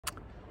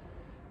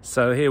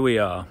So here we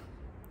are,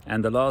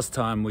 and the last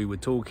time we were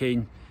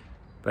talking,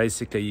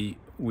 basically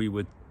we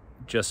were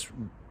just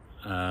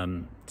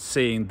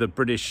seeing the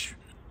British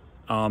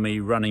Army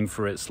running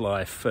for its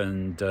life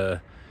and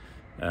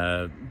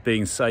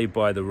being saved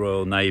by the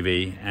Royal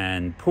Navy,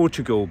 and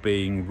Portugal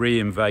being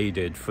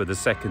re-invaded for the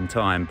second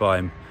time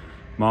by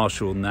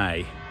Marshal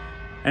Ney.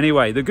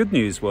 Anyway, the good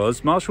news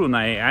was Marshal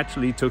Ney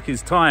actually took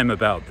his time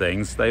about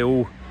things. They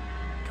all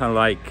kind of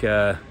like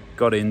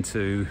got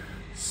into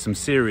some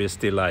serious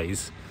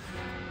delays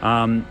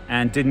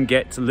and didn't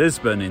get to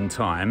Lisbon in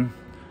time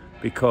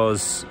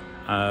because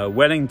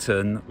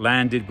Wellington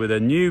landed with a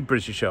new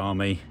British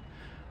Army,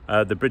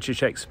 the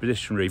British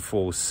Expeditionary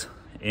Force,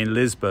 in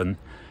Lisbon,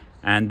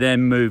 and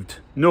then moved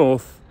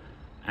north,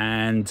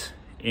 and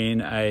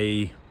in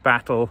a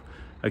battle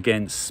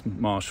against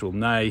Marshal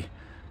Ney,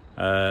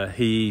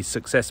 he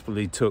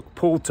successfully took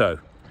Porto.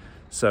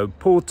 So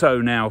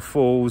Porto now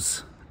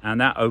falls,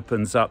 and that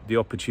opens up the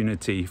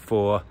opportunity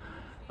for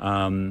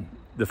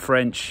the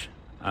French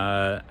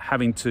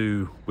having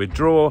to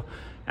withdraw,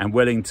 and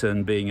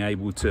Wellington being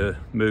able to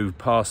move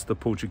past the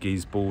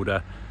Portuguese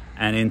border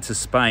and into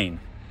Spain.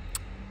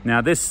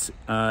 Now this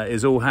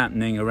is all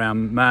happening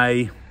around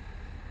May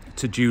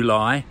to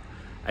July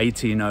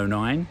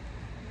 1809,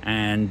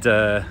 and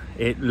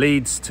it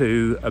leads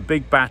to a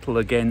big battle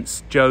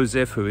against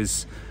Joseph, who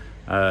is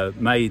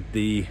made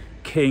the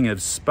King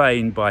of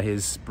Spain by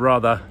his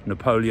brother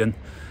Napoleon,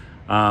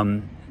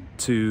 to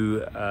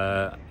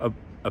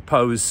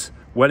oppose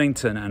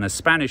Wellington and a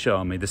Spanish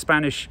army. The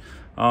Spanish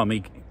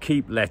army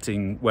keep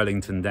letting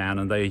Wellington down,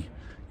 and they,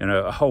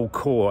 a whole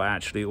corps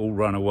actually all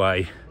run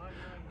away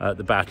at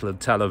the Battle of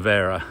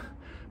Talavera.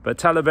 But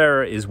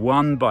Talavera is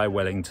won by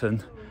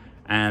Wellington,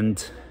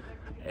 and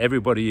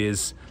everybody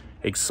is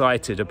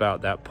excited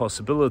about that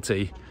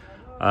possibility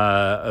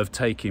of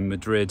taking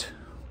Madrid.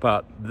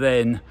 But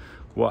then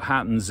what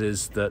happens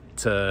is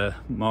that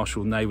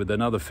Marshal Ney, with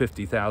another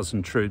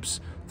 50,000 troops,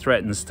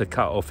 threatens to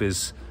cut off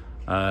his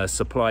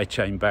supply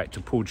chain back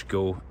to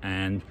Portugal,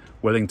 and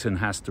Wellington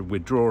has to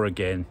withdraw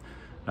again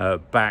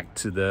back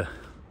to the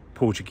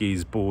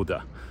Portuguese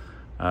border,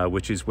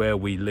 which is where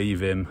we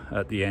leave him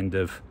at the end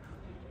of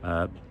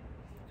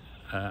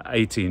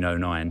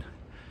 1809.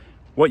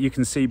 What you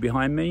can see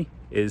behind me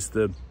is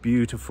the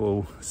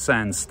beautiful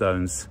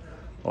sandstones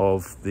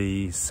of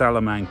the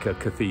Salamanca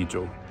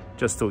Cathedral.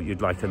 Just thought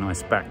you'd like a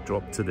nice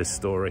backdrop to this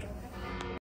story.